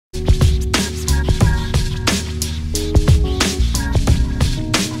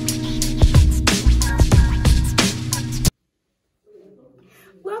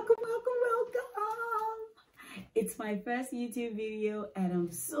my first YouTube video and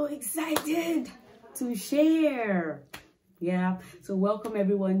I'm so excited to share. Yeah, so welcome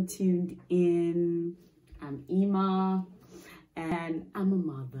everyone tuned in. I'm Ima and I'm a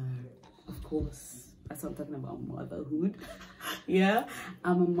mother, of course. That's what I'm talking about, motherhood. Yeah,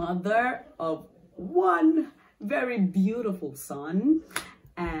 I'm a mother of one very beautiful son,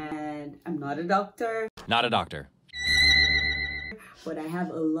 and I'm not a doctor. Not a doctor. But I have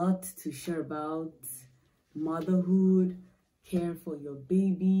a lot to share about motherhood, care for your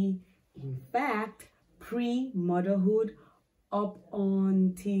baby, in fact, pre-motherhood up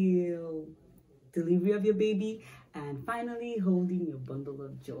until delivery of your baby, and finally holding your bundle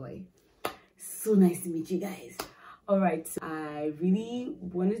of joy. So nice to meet you guys. All right, so I really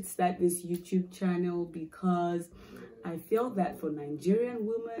wanted to start this YouTube channel because I felt that for Nigerian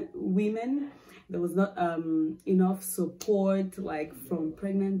women, there was not enough support, like from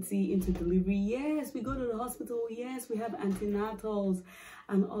pregnancy into delivery. Yes, we go to the hospital. Yes, we have antenatals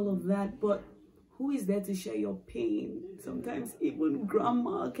and all of that. But who is there to share your pain? Sometimes even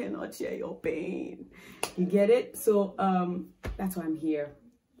grandma cannot share your pain. You get it? So that's why I'm here.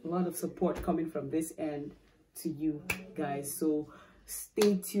 A lot of support coming from this end to you guys. So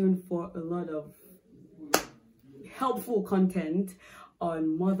stay tuned for a lot of helpful content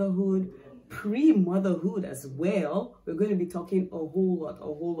on motherhood, pre-motherhood as well. We're going to be talking a whole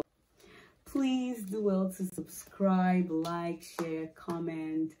lot. Please do well to subscribe, like, share,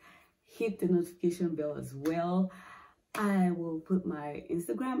 comment, hit the notification bell as well. I will put my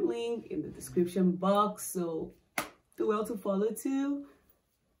Instagram link in the description box, so do well to follow too.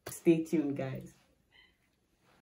 Stay tuned, guys.